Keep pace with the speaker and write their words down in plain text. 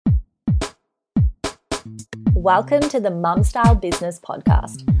Welcome to the Mum Style Business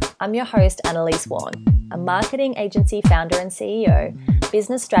Podcast. I'm your host, Annalise Warren, a marketing agency founder and CEO,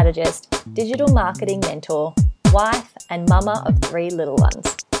 business strategist, digital marketing mentor, wife, and mama of 3 little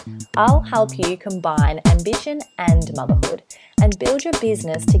ones. I'll help you combine ambition and motherhood and build your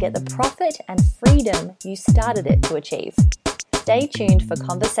business to get the profit and freedom you started it to achieve. Stay tuned for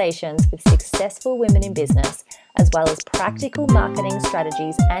conversations with successful women in business, as well as practical marketing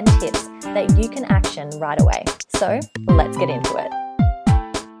strategies and tips that you can action right away. So let's get into it.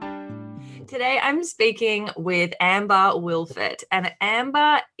 Today, I'm speaking with Amber Wilford, and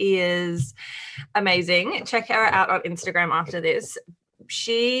Amber is amazing. Check her out on Instagram after this.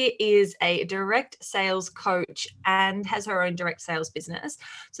 She is a direct sales coach and has her own direct sales business.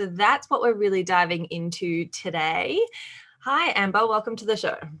 So that's what we're really diving into today. Hi, Amber. Welcome to the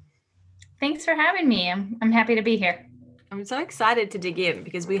show. Thanks for having me. I'm happy to be here. I'm so excited to dig in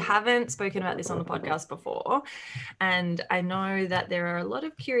because we haven't spoken about this on the podcast before. And I know that there are a lot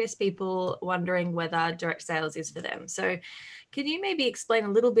of curious people wondering whether direct sales is for them. So can you maybe explain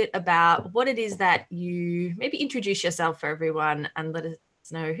a little bit about what it is that you maybe introduce yourself for everyone and let us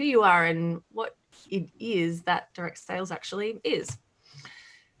know who you are and what it is that direct sales actually is?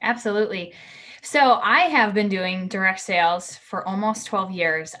 Absolutely. So I have been doing direct sales for almost 12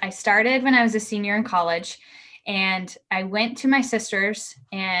 years. I started when I was a senior in college, and I went to my sister's,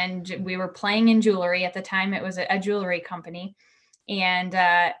 and we were playing in jewelry. At the time, it was a jewelry company. And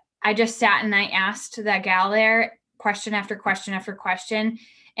I just sat and I asked that gal there question after question after question.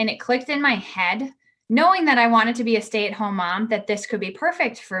 And it clicked in my head, knowing that I wanted to be a stay-at-home mom, that this could be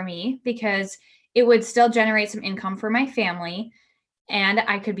perfect for me because it would still generate some income for my family. And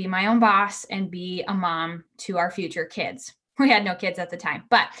I could be my own boss and be a mom to our future kids. We had no kids at the time,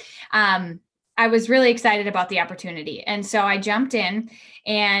 but I was really excited about the opportunity. And so I jumped in,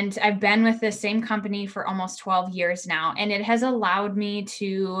 and I've been with the same company for almost 12 years now. And it has allowed me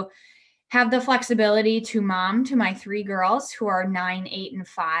to have the flexibility to mom to my 3 girls who are 9, 8, and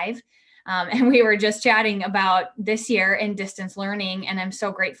 5. And we were just chatting about this year in distance learning. And I'm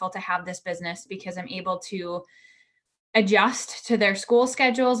so grateful to have this business because I'm able to adjust to their school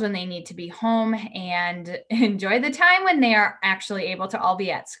schedules when they need to be home and enjoy the time when they are actually able to all be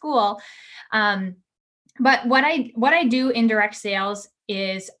at school. But what I do in direct sales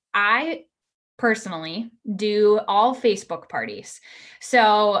is I personally do all Facebook parties.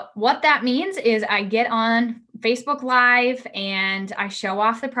 So what that means is I get on Facebook Live and I show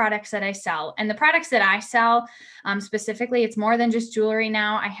off the products that I sell. And the products that I sell, specifically, it's more than just jewelry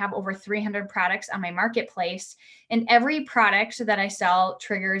now. I have over 300 products on my marketplace, and every product that I sell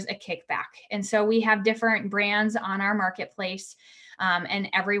triggers a kickback. And so we have different brands on our marketplace, and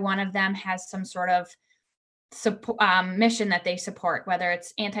every one of them has some sort of mission that they support, whether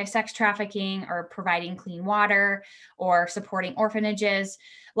it's anti-sex trafficking or providing clean water or supporting orphanages,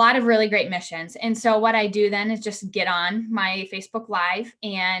 a lot of really great missions. And so what I do then is just get on my Facebook Live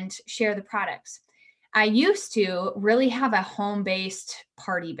and share the products. I used to really have a home-based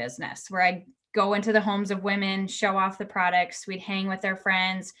party business where I'd go into the homes of women, show off the products, we'd hang with their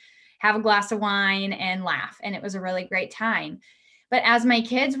friends, have a glass of wine and laugh. And it was a really great time. But as my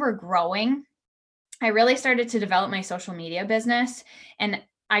kids were growing, I really started to develop my social media business, and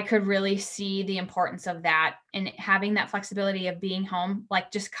I could really see the importance of that and having that flexibility of being home, like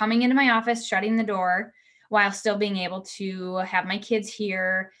just coming into my office, shutting the door while still being able to have my kids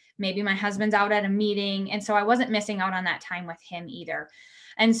here. Maybe my husband's out at a meeting. And so I wasn't missing out on that time with him either.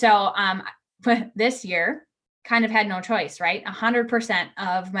 And so this year kind of had no choice, right? 100%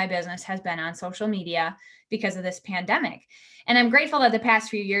 of my business has been on social media because of this pandemic. And I'm grateful that the past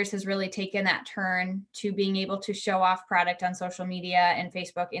few years has really taken that turn to being able to show off product on social media and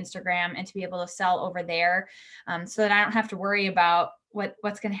Facebook, Instagram, and to be able to sell over there, so that I don't have to worry about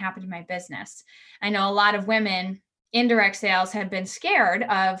what's going to happen to my business. I know a lot of women in direct sales have been scared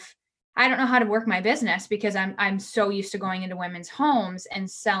of, I don't know how to work my business because I'm so used to going into women's homes and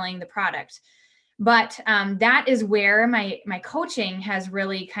selling the product. But that is where my coaching has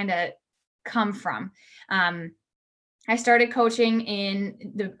really kind of come from. I started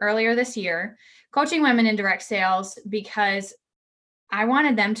coaching earlier this year, coaching women in direct sales because I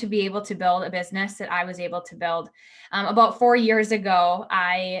wanted them to be able to build a business that I was able to build. About 4 years ago,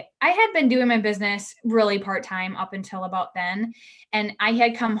 I had been doing my business really part-time up until about then. And I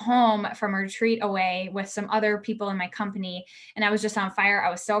had come home from a retreat away with some other people in my company, and I was just on fire. I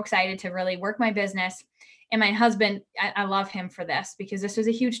was so excited to really work my business. And my husband, I love him for this because this was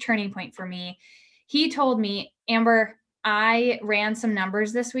a huge turning point for me. He told me, Amber, I ran some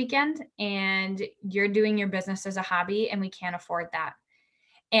numbers this weekend and you're doing your business as a hobby and we can't afford that.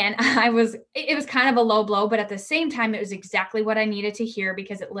 And it was kind of a low blow, but at the same time, it was exactly what I needed to hear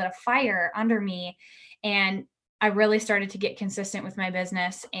because it lit a fire under me. And I really started to get consistent with my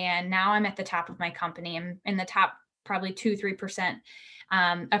business. And now I'm at the top of my company. I'm in the top probably 2-3%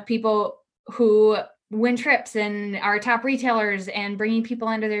 of people who win trips and are top retailers and bringing people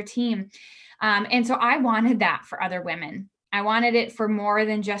under their team. And so I wanted that for other women. I wanted it for more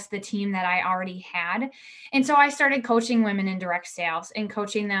than just the team that I already had. And so I started coaching women in direct sales and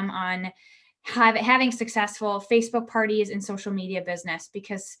coaching them on having successful Facebook parties and social media business,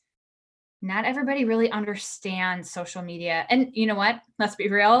 because not everybody really understands social media. And you know what? Let's be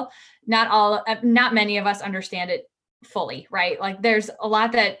real. Not many of us understand it fully, right? Like there's a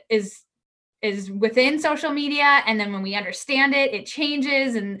lot that is within social media. And then when we understand it, it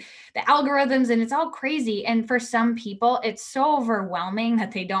changes and the algorithms and it's all crazy. And for some people, it's so overwhelming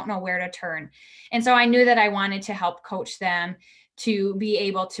that they don't know where to turn. And so I knew that I wanted to help coach them to be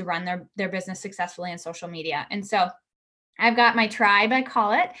able to run their business successfully in social media. And so I've got my tribe, I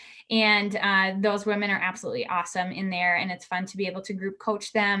call it. And those women are absolutely awesome in there. And it's fun to be able to group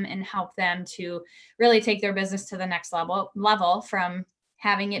coach them and help them to really take their business to the next level from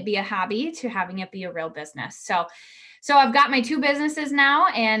having it be a hobby to having it be a real business. So I've got my 2 businesses now,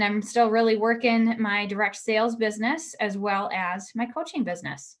 and I'm still really working my direct sales business as well as my coaching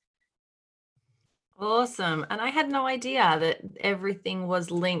business. Awesome. And I had no idea that everything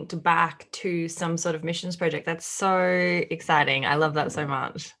was linked back to some sort of missions project. That's so exciting. I love that so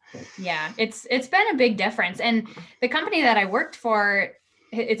much. Yeah, it's been a big difference. And the company that I worked for,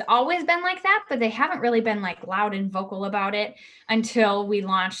 it's always been like that, but they haven't really been like loud and vocal about it until we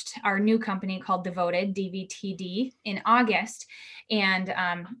launched our new company called Devoted, DVTD, in August. And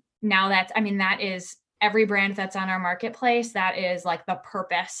now that is every brand that's on our marketplace. That is like the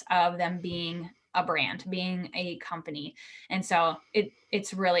purpose of them being a brand, being a company. And so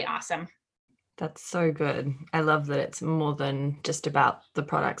it's really awesome. That's so good. I love that it's more than just about the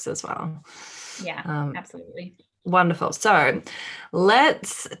products as well. Yeah, absolutely. Wonderful. So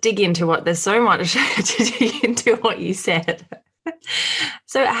let's dig into there's so much to dig into what you said.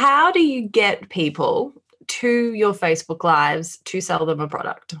 So how do you get people to your Facebook Lives to sell them a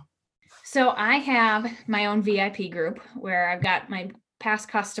product? So I have my own VIP group where I've got my past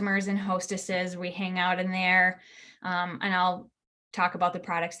customers and hostesses. We hang out in there, and I'll talk about the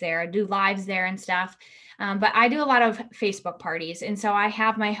products there. I do lives there and stuff. But I do a lot of Facebook parties. And so I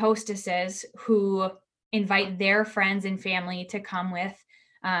have my hostesses who invite their friends and family to come with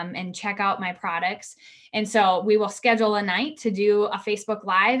and check out my products. And so we will schedule a night to do a Facebook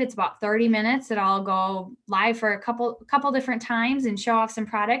Live. It's about 30 minutes that I'll go live for a couple different times and show off some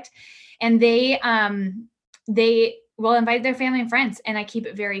product. And they will invite their family and friends. And I keep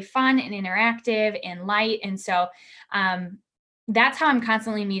it very fun and interactive and light. And so that's how I'm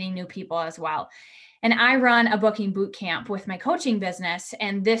constantly meeting new people as well. And I run a booking boot camp with my coaching business.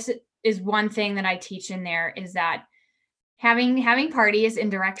 And this is one thing that I teach in there, is that having parties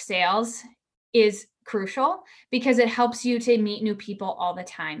in direct sales is crucial because it helps you to meet new people all the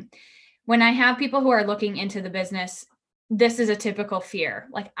time. When I have people who are looking into the business, this is a typical fear.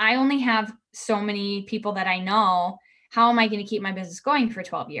 Like, I only have so many people that I know. How am I going to keep my business going for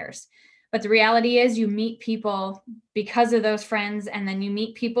 12 years? But the reality is you meet people because of those friends, and then you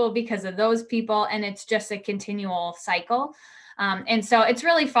meet people because of those people. And it's just a continual cycle. And so it's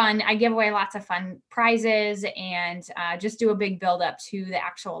really fun. I give away lots of fun prizes and just do a big build up to the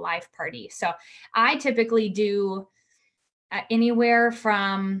actual live party. So I typically do anywhere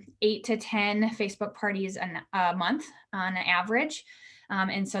from 8 to 10 Facebook parties a month on average.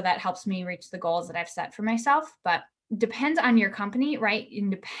 And so that helps me reach the goals that I've set for myself. But depends on your company, right? It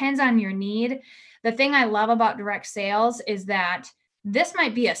depends on your need. The thing I love about direct sales is that this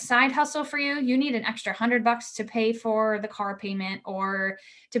might be a side hustle for you. You need an extra $100 to pay for the car payment or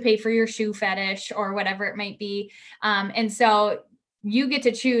to pay for your shoe fetish or whatever it might be. And so you get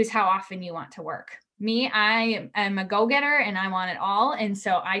to choose how often you want to work. Me, I am a go-getter and I want it all. And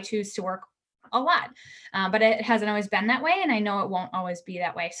so I choose to work a lot, but it hasn't always been that way. And I know it won't always be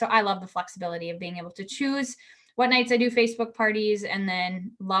that way. So I love the flexibility of being able to choose what nights I do Facebook parties and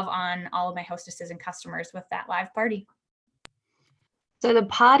then love on all of my hostesses and customers with that live party. So the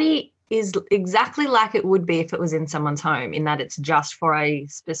party is exactly like it would be if it was in someone's home, in that it's just for a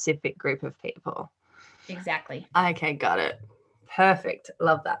specific group of people. Exactly. Okay, got it. Perfect.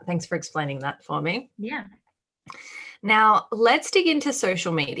 Love that. Thanks for explaining that for me. Yeah. Now, let's dig into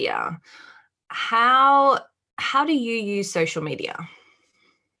social media. How do you use social media?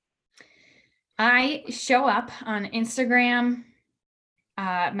 I show up on Instagram.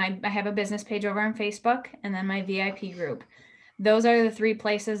 I have a business page over on Facebook, and then my VIP group. those are the three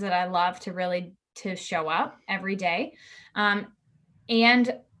places that I love to show up every day. And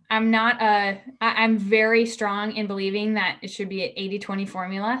I'm very strong in believing that it should be an 80-20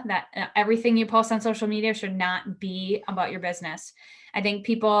 formula, that everything you post on social media should not be about your business. I think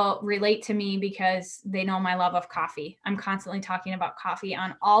people relate to me because they know my love of coffee. I'm constantly talking about coffee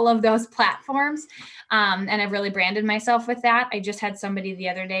on all of those platforms. And I've really branded myself with that. I just had somebody the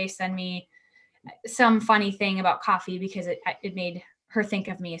other day send me some funny thing about coffee because it made her think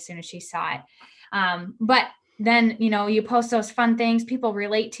of me as soon as she saw it. But then, you post those fun things, people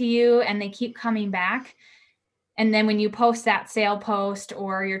relate to you and they keep coming back. And then when you post that sale post,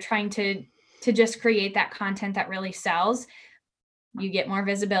 or you're trying to just create that content that really sells, you get more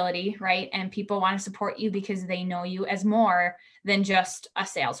visibility, right? And people want to support you because they know you as more than just a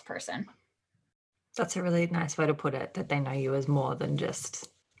salesperson. That's a really nice way to put it, that they know you as more than just,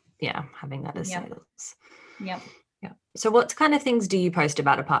 having that as sales. Yep. Yeah. So what kind of things do you post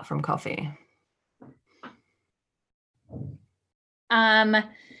about apart from coffee?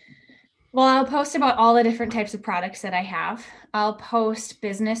 Well, I'll post about all the different types of products that I have. I'll post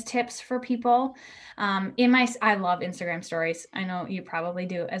business tips for people. I love Instagram stories. I know you probably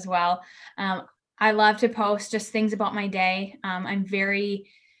do as well. I love to post just things about my day. I'm very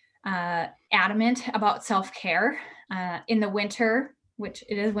adamant about self-care in the winter, which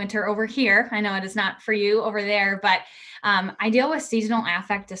it is winter over here. I know it is not for you over there, but I deal with seasonal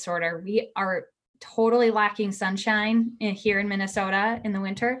affect disorder. We are totally lacking sunshine here in Minnesota in the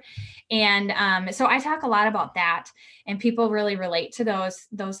winter. And so I talk a lot about that, and people really relate to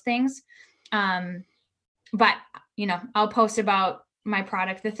those things. But, I'll post about my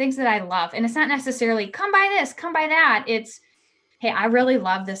product, the things that I love. And it's not necessarily come buy this, come buy that. It's, hey, I really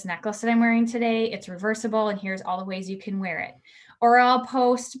love this necklace that I'm wearing today. It's reversible, and here's all the ways you can wear it. Or I'll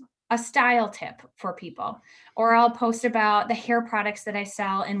post a style tip for people, or I'll post about the hair products that I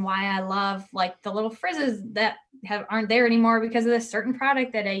sell and why I love like the little frizzes that aren't there anymore because of this certain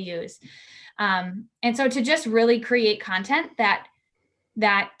product that I use. And so to just really create content that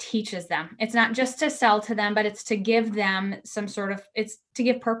teaches them. It's not just to sell to them, but it's to give them it's to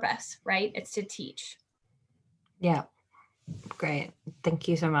give purpose, right? It's to teach. Yeah. Great. Thank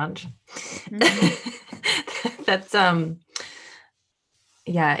you so much. Mm-hmm. That's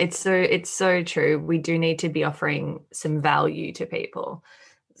yeah, it's so true. We do need to be offering some value to people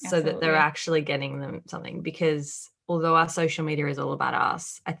so that they're actually getting them something, because although our social media is all about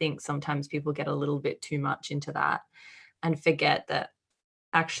us, I think sometimes people get a little bit too much into that and forget that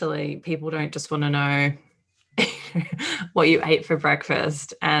actually people don't just want to know what you ate for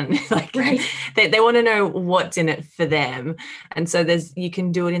breakfast, and right. they want to know what's in it for them. And so you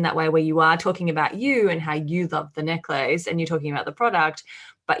can do it in that way where you are talking about you and how you love the necklace, and you're talking about the product,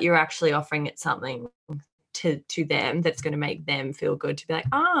 but you're actually offering it something to them that's going to make them feel good, to be like,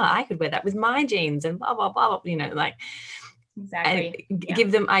 I could wear that with my jeans and blah blah blah, exactly. And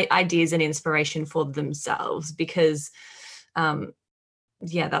give them ideas and inspiration for themselves, because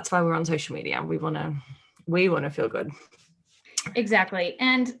that's why we're on social media. We want to feel good. Exactly.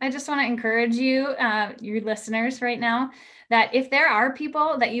 And I just want to encourage you, your listeners right now, that if there are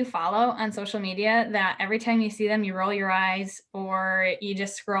people that you follow on social media that every time you see them, you roll your eyes or you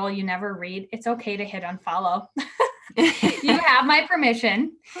just scroll, you never read, it's okay to hit unfollow. You have my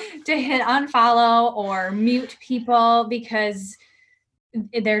permission to hit unfollow or mute people because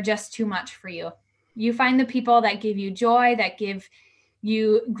they're just too much for you. You find the people that give you joy, that give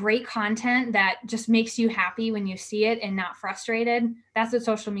you great content that just makes you happy when you see it and not frustrated. That's what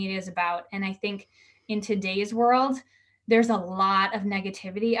social media is about. And I think in today's world, there's a lot of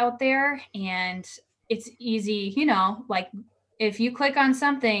negativity out there, and it's easy, like if you click on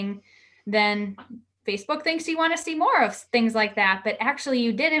something, then Facebook thinks you want to see more of things like that, but actually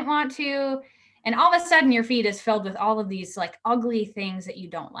you didn't want to. And all of a sudden your feed is filled with all of these like ugly things that you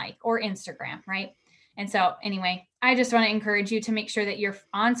don't like, or Instagram, right? And so anyway, I just want to encourage you to make sure that you're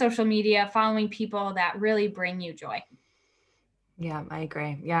on social media, following people that really bring you joy. Yeah, I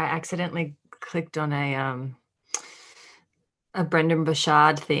agree. Yeah, I accidentally clicked on a Brendan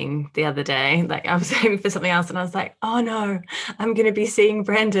Burchard thing the other day. Like I was aiming for something else and I was like, oh no, I'm going to be seeing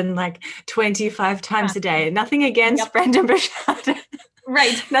Brendan like 25 times a day. Nothing against Brendan Burchard.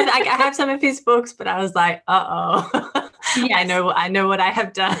 Right. I have some of his books, but I was like, yes. I know what I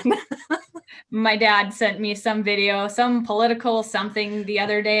have done. My dad sent me some video, some political something the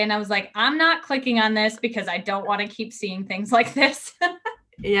other day, and I was like, I'm not clicking on this because I don't want to keep seeing things like this.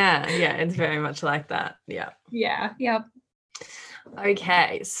 Yeah, it's very much like that. Yeah. Yeah, yep.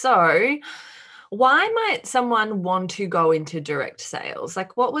 Okay, so why might someone want to go into direct sales?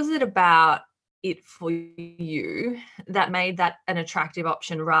 Like, what was it about it for you that made that an attractive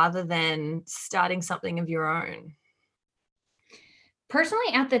option rather than starting something of your own?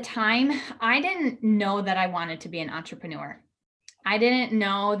 Personally, at the time, I didn't know that I wanted to be an entrepreneur. I didn't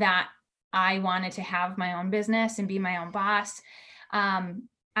know that I wanted to have my own business and be my own boss. I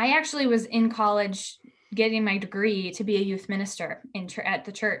actually was in college getting my degree to be a youth minister at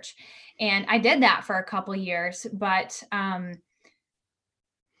the church. And I did that for a couple years. But at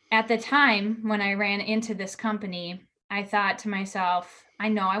the time when I ran into this company, I thought to myself, I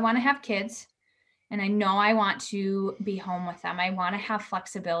know I want to have kids. And I know I want to be home with them. I want to have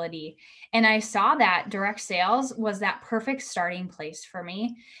flexibility. And I saw that direct sales was that perfect starting place for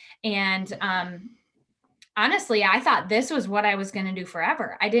me. And honestly, I thought this was what I was going to do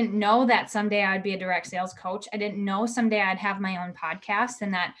forever. I didn't know that someday I'd be a direct sales coach. I didn't know someday I'd have my own podcast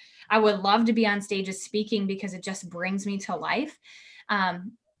and that I would love to be on stages speaking because it just brings me to life.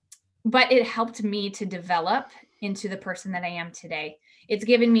 But it helped me to develop into the person that I am today. It's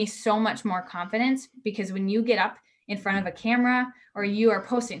given me so much more confidence because when you get up in front of a camera or you are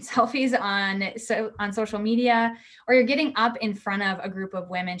posting selfies on social media, or you're getting up in front of a group of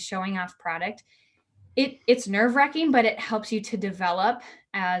women showing off product, it's nerve-wracking, but it helps you to develop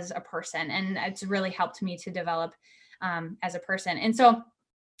as a person. And it's really helped me to develop as a person. And so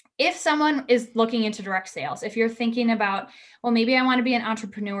if someone is looking into direct sales, if you're thinking about, well, maybe I want to be an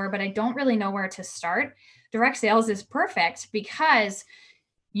entrepreneur, but I don't really know where to start, direct sales is perfect because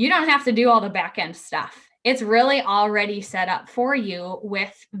you don't have to do all the back end stuff. It's really already set up for you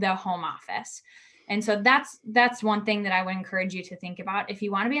with the home office. And so that's one thing that I would encourage you to think about. If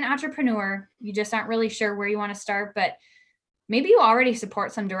you want to be an entrepreneur, you just aren't really sure where you want to start, but maybe you already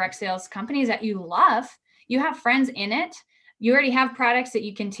support some direct sales companies that you love. You have friends in it. You already have products that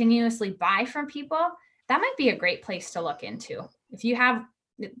you continuously buy from people. That might be a great place to look into. If you have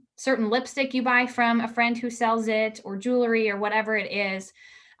certain lipstick you buy from a friend who sells it, or jewelry or whatever it is,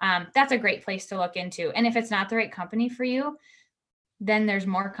 that's a great place to look into. And if it's not the right company for you, then there's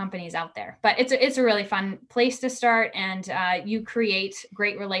more companies out there. But it's a really fun place to start, and you create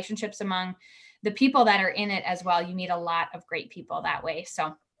great relationships among the people that are in it as well. You meet a lot of great people that way.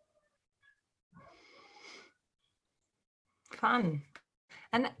 So fun.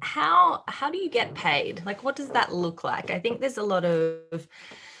 And how do you get paid? Like, what does that look like? I think there's a lot of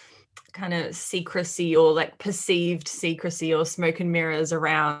kind of secrecy, or like perceived secrecy, or smoke and mirrors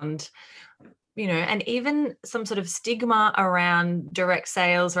around, and even some sort of stigma around direct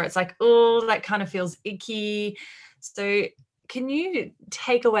sales where it's like, oh, that kind of feels icky. So can you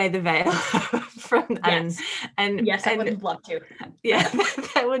take away the veil from that? Yes. And yes, I would love to. Yeah,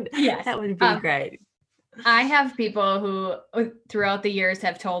 that would be great. I have people who throughout the years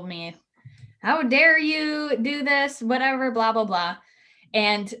have told me, how dare you do this, whatever, blah, blah, blah.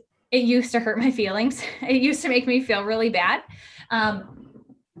 And it used to hurt my feelings. It used to make me feel really bad.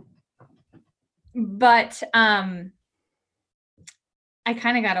 But I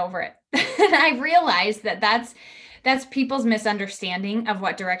kind of got over it. And I realized that that's people's misunderstanding of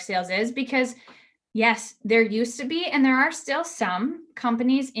what direct sales is, because yes, there used to be, and there are still some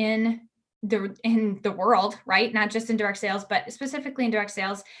companies in the world, right? Not just in direct sales, but specifically in direct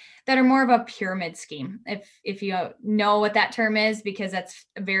sales, that are more of a pyramid scheme. If you know what that term is, because that's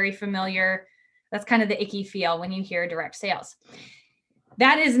very familiar. That's kind of the icky feel when you hear direct sales.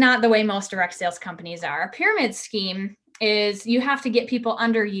 That is not the way most direct sales companies are. A pyramid scheme is you have to get people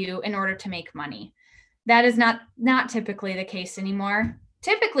under you in order to make money. That is not typically the case anymore.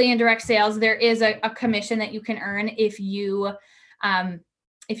 Typically in direct sales, there is a commission that you can earn if you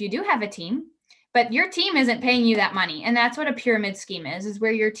do have a team, but your team isn't paying you that money. And that's what a pyramid scheme is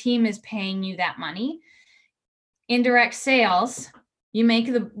where your team is paying you that money. In direct sales, you make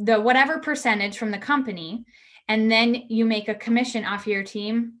the whatever percentage from the company, and then you make a commission off your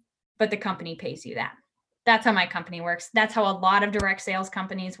team, but the company pays you that. That's how my company works. That's how a lot of direct sales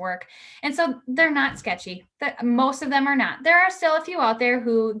companies work. And so they're not sketchy. Most of them are not. There are still a few out there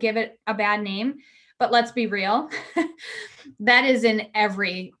who give it a bad name, but let's be real. That is in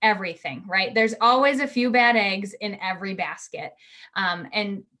everything, right? There's always a few bad eggs in every basket.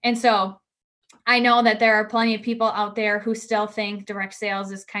 And so I know that there are plenty of people out there who still think direct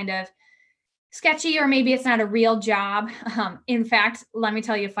sales is kind of sketchy, or maybe it's not a real job. In fact, let me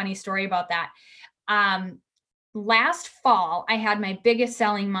tell you a funny story about that. Last fall, I had my biggest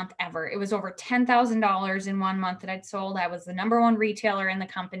selling month ever. It was over $10,000 in 1 month that I'd sold. I was the number one retailer in the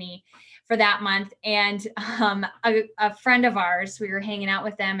company for that month. And a friend of ours, we were hanging out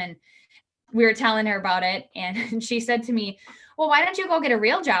with them and we were telling her about it. And she said to me, well, why don't you go get a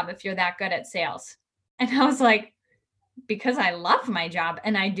real job if you're that good at sales? And I was like, because I love my job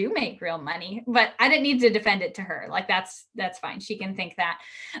and I do make real money, but I didn't need to defend it to her. Like that's fine. She can think that.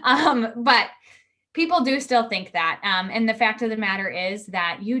 But people do still think that. And the fact of the matter is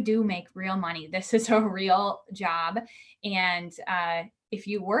that you do make real money. This is a real job. And if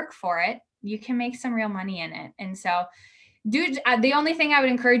you work for it, you can make some real money in it. And so the only thing I would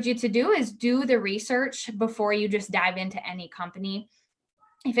encourage you to do is do the research before you just dive into any company.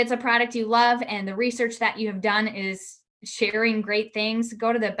 If it's a product you love and the research that you have done is sharing great things,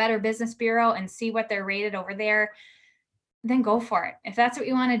 go to the Better Business Bureau and see what they're rated over there. Then go for it. If that's what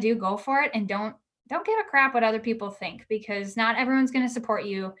you want to do, go for it. And don't give a crap what other people think, because not everyone's going to support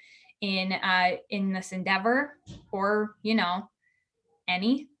you in this endeavor, or,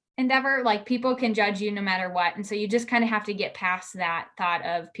 any endeavor. Like, people can judge you no matter what. And so you just kind of have to get past that thought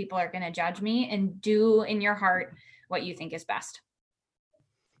of people are going to judge me, and do in your heart what you think is best.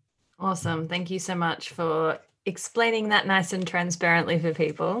 Awesome. Thank you so much for explaining that nice and transparently for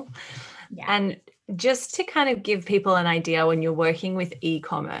people. Yeah. And just to kind of give people an idea, when you're working with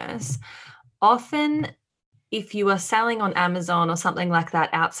e-commerce, often if you are selling on Amazon or something like that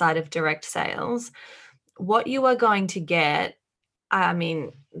outside of direct sales, what you are going to get, I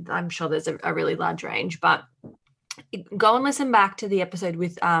mean, I'm sure there's a really large range, but go and listen back to the episode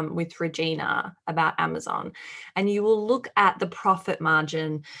with Regina about Amazon, and you will look at the profit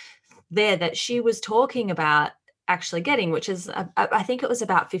margin there that she was talking about actually getting, which is, I think it was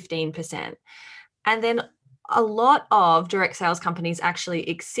about 15%. And then a lot of direct sales companies actually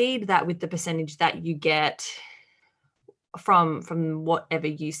exceed that with the percentage that you get from whatever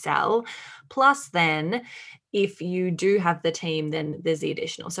you sell. Plus, then if you do have the team, then there's the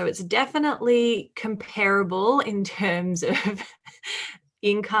additional. So it's definitely comparable in terms of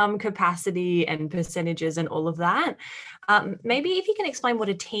income capacity and percentages and all of that. Maybe if you can explain what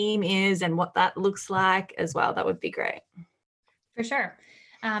a team is and what that looks like as well, that would be great. For sure.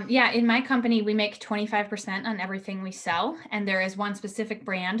 In my company, we make 25% on everything we sell. And there is one specific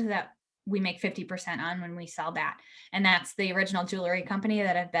brand that we make 50% on when we sell that. And that's the Original Jewelry Company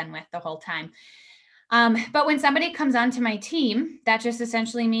that I've been with the whole time. But when somebody comes onto my team, that just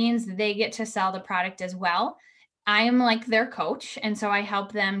essentially means they get to sell the product as well. I am like their coach. And so I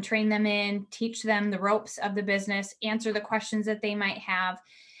help them, train them in, teach them the ropes of the business, answer the questions that they might have,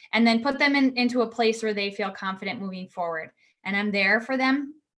 and then put them into a place where they feel confident moving forward. And I'm there for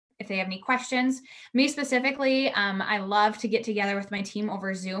them if they have any questions. Me specifically, I love to get together with my team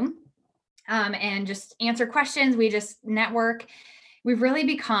over Zoom and just answer questions. We just network. We've really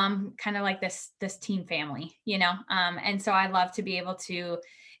become kind of like this team family, and so I love to be able to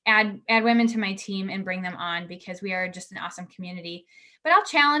add women to my team and bring them on, because we are just an awesome community. But I'll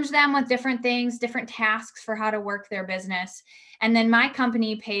challenge them with different things, different tasks for how to work their business. And then my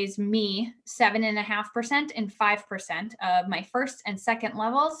company pays me 7.5% and 5% of my first and second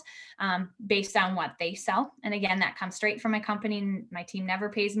levels based on what they sell. And again, that comes straight from my company, and my team never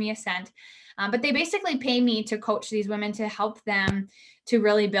pays me a cent. But they basically pay me to coach these women to help them to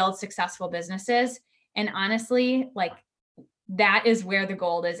really build successful businesses. And honestly, like, that is where the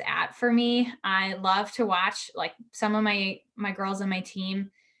gold is at for me. I love to watch, like, some of my girls on my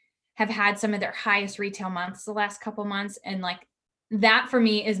team have had some of their highest retail months the last couple months. And like, that for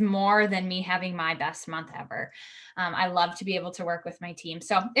me is more than me having my best month ever. I love to be able to work with my team.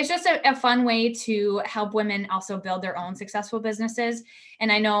 So it's just a fun way to help women also build their own successful businesses. And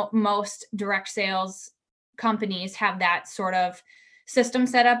I know most direct sales companies have that sort of system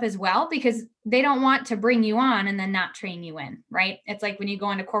set up as well, because they don't want to bring you on and then not train you in, right? It's like when you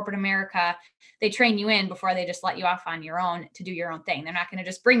go into corporate America, they train you in before they just let you off on your own to do your own thing. They're not going to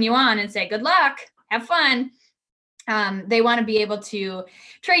just bring you on and say, good luck, have fun. They want to be able to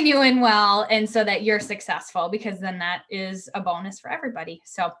train you in well, and so that you're successful, because then that is a bonus for everybody.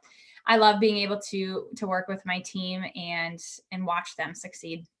 So I love being able to work with my team and watch them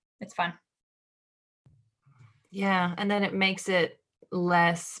succeed. It's fun. Yeah. And then it makes it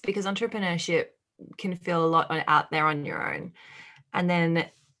less, because entrepreneurship can feel a lot out there on your own. And then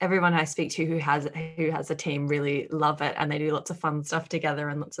everyone I speak to who has a team really love it, and they do lots of fun stuff together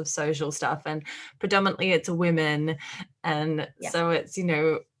and lots of social stuff, and predominantly it's women. And so it's,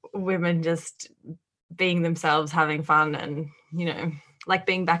 women just being themselves, having fun, and, like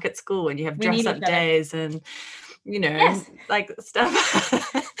being back at school and you have dress up days and, like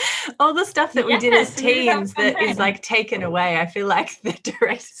stuff, all the stuff that we did as teams that is like taken away. I feel like the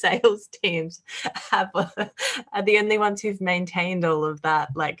direct sales teams are the only ones who've maintained all of that,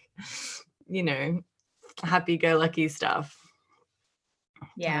 like, happy-go-lucky stuff.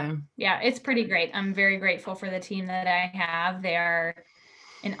 Yeah, it's pretty great. I'm very grateful for the team that I have. They are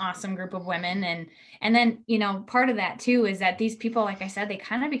an awesome group of women. And then, you know, part of that too is that these people, like I said, they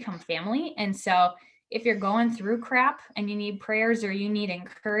kind of become family. And so if you're going through crap and you need prayers or you need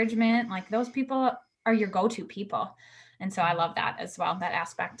encouragement, like those people are your go-to people. And so I love that as well, that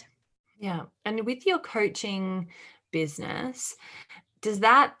aspect. Yeah. And with your coaching business, does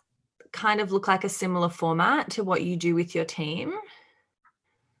that kind of look like a similar format to what you do with your team?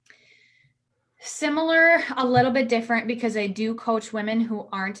 Similar, a little bit different, because I do coach women who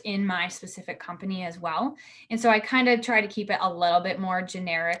aren't in my specific company as well. And so I kind of try to keep it a little bit more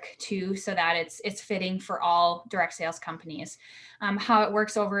generic too, so that it's fitting for all direct sales companies. How it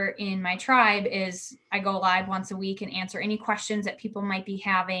works over in my tribe is I go live once a week and answer any questions that people might be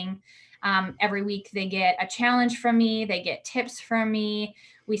having. Every week they get a challenge from me, they get tips from me.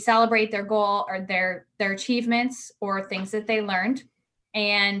 We celebrate their goal or their achievements or things that they learned.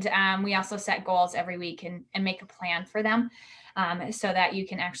 And we also set goals every week and make a plan for them, so that you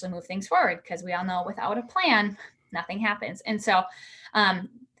can actually move things forward, because we all know without a plan, nothing happens. And so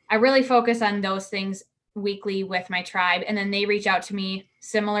I really focus on those things weekly with my tribe. And then they reach out to me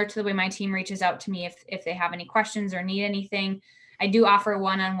similar to the way my team reaches out to me if they have any questions or need anything. I do offer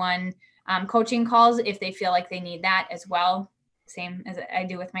one-on-one coaching calls if they feel like they need that as well. Same as I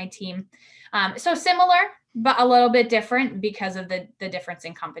do with my team. So similar, but a little bit different because of the difference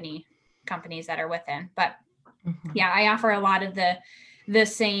in companies that are within. But yeah, I offer a lot of the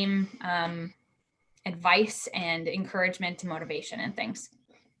same advice and encouragement and motivation and things.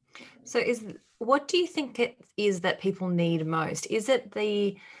 So what do you think it is that people need most? Is it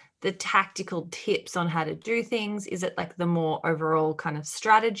the tactical tips on how to do things? Is it like the more overall kind of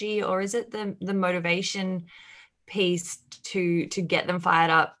strategy, or is it the motivation piece to get them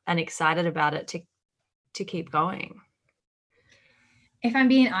fired up and excited about it to keep going? If I'm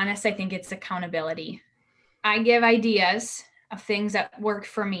being honest, I think it's accountability. I give ideas of things that work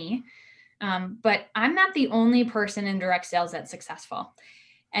for me, but I'm not the only person in direct sales that's successful.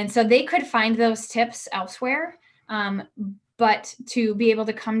 And so they could find those tips elsewhere, but to be able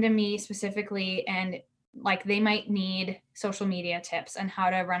to come to me specifically, and like they might need social media tips on how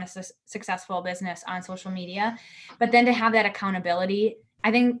to run a successful business on social media, but then to have that accountability,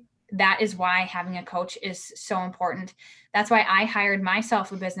 I think that is why having a coach is so important. That's why I hired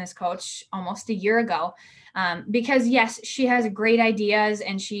myself a business coach almost a year ago, because yes, she has great ideas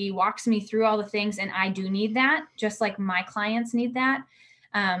and she walks me through all the things, and I do need that, just like my clients need that.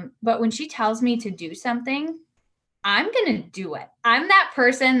 But when she tells me to do something, I'm going to do it. I'm that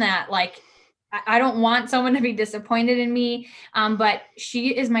person that like, I don't want someone to be disappointed in me. But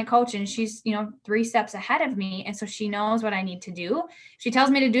she is my coach and she's, 3 steps ahead of me. And so she knows what I need to do. She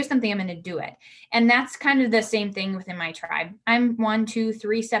tells me to do something, I'm going to do it. And that's kind of the same thing within my tribe. I'm 1, 2,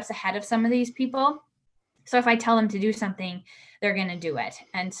 3 steps ahead of some of these people. So if I tell them to do something, they're going to do it.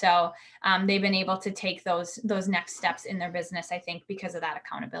 And so they've been able to take those next steps in their business, I think, because of that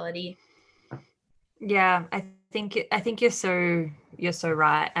accountability. Yeah, I think you're so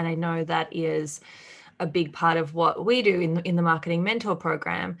right, and I know that is a big part of what we do in the Marketing Mentor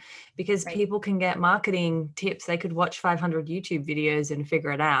program, because Right. People can get marketing tips. They could watch 500 YouTube videos and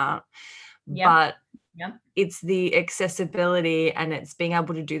figure it out. Yep. But Yep. it's the accessibility and it's being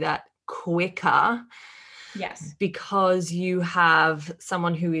able to do that quicker. Yes. Because you have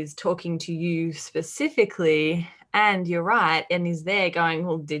someone who is talking to you specifically, and you're right, and is there going,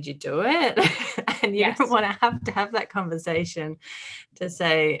 well, did you do it? And you don't want to have that conversation to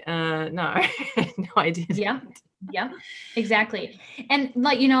say, no, no, I didn't. Yeah, exactly. And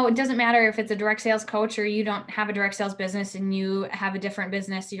it doesn't matter if it's a direct sales coach or you don't have a direct sales business and you have a different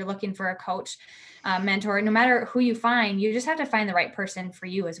business, you're looking for a coach, mentor. No matter who you find, you just have to find the right person for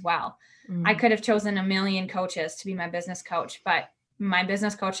you as well. I could have chosen a million coaches to be my business coach, but my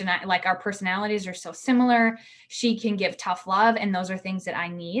business coach and I, like, our personalities are so similar. She can give tough love, and those are things that I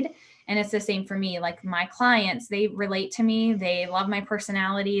need. And it's the same for me. Like, my clients, they relate to me. They love my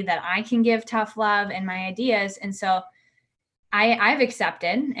personality, that I can give tough love and my ideas. And so I've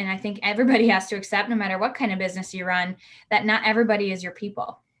accepted, and I think everybody has to accept, no matter what kind of business you run, that not everybody is your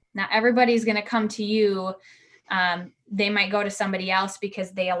people. Not everybody's going to come to you. They might go to somebody else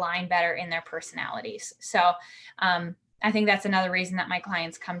because they align better in their personalities. So I think that's another reason that my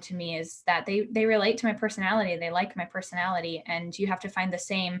clients come to me, is that they relate to my personality. They like my personality, and you have to find the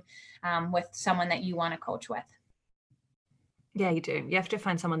same with someone that you want to coach with. Yeah, you do. You have to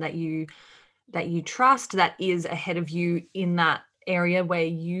find someone that you trust, that is ahead of you in that area where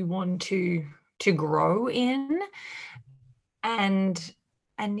you want to grow in, and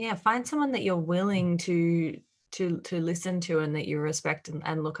yeah, find someone that you're willing to to listen to, and that you respect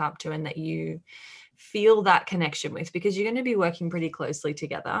and look up to, and that you feel that connection with, because you're going to be working pretty closely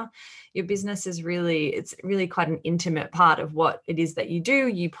together. Your business is it's really quite an intimate part of what it is that you do.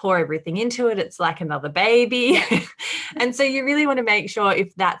 You pour everything into it. It's like another baby. And so you really want to make sure,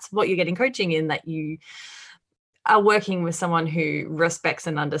 if that's what you're getting coaching in, that you are working with someone who respects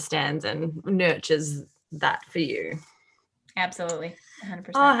and understands and nurtures that for you. Absolutely.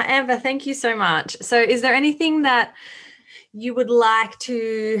 100%. Oh, Amber, thank you so much. So is there anything that you would like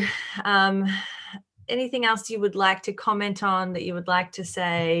to, anything else you would like to comment on, that you would like to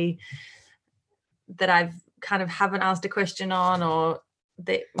say that I've kind of haven't asked a question on, or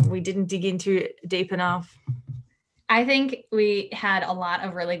that we didn't dig into deep enough? I think we had a lot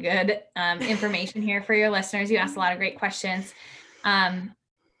of really good information here for your listeners. You asked a lot of great questions.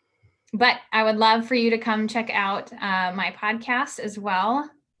 But I would love for you to come check out my podcast as well.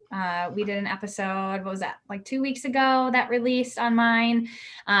 We did an episode, what was that, like 2 weeks ago, that released on mine.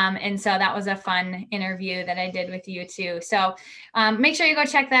 And so that was a fun interview that I did with you too. So make sure you go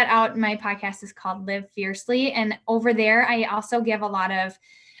check that out. My podcast is called Live Fiercely. And over there, I also give a lot of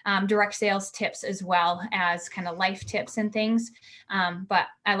direct sales tips, as well as kind of life tips and things. But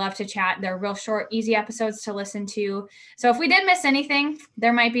I love to chat. They're real short, easy episodes to listen to. So if we did miss anything,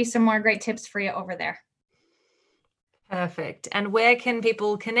 there might be some more great tips for you over there. Perfect. And where can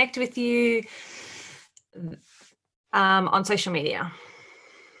people connect with you on social media?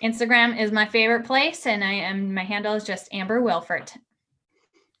 Instagram is my favorite place, and my handle is just Amber Wilfert.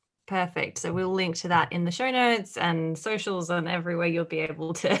 Perfect. So we'll link to that in the show notes and socials and everywhere. You'll be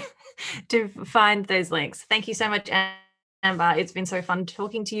able to find those links. Thank you so much, Amber. It's been so fun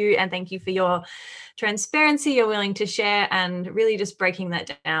talking to you, and thank you for your transparency you're willing to share, and really just breaking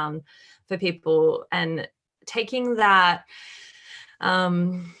that down for people and taking that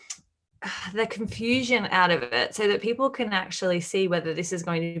the confusion out of it, so that people can actually see whether this is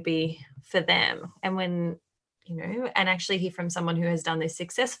going to be for them. And when and actually hear from someone who has done this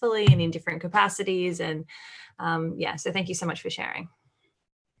successfully and in different capacities. And so thank you so much for sharing.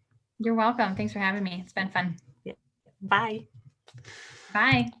 You're welcome. Thanks for having me. It's been fun. Yeah. Bye.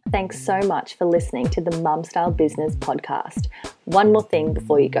 Bye. Thanks so much for listening to the Mum Style Business podcast. One more thing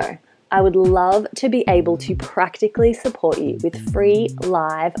before you go. I would love to be able to practically support you with free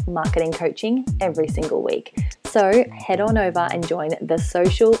live marketing coaching every single week. So head on over and join the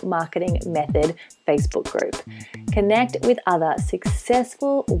Social Marketing Method Facebook group. Connect with other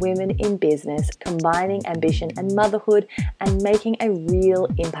successful women in business, combining ambition and motherhood and making a real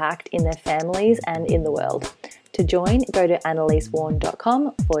impact in their families and in the world. To join, go to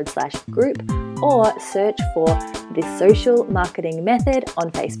annalisewarren.com/group or search for the Social Marketing Method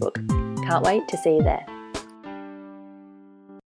on Facebook. Can't wait to see you there.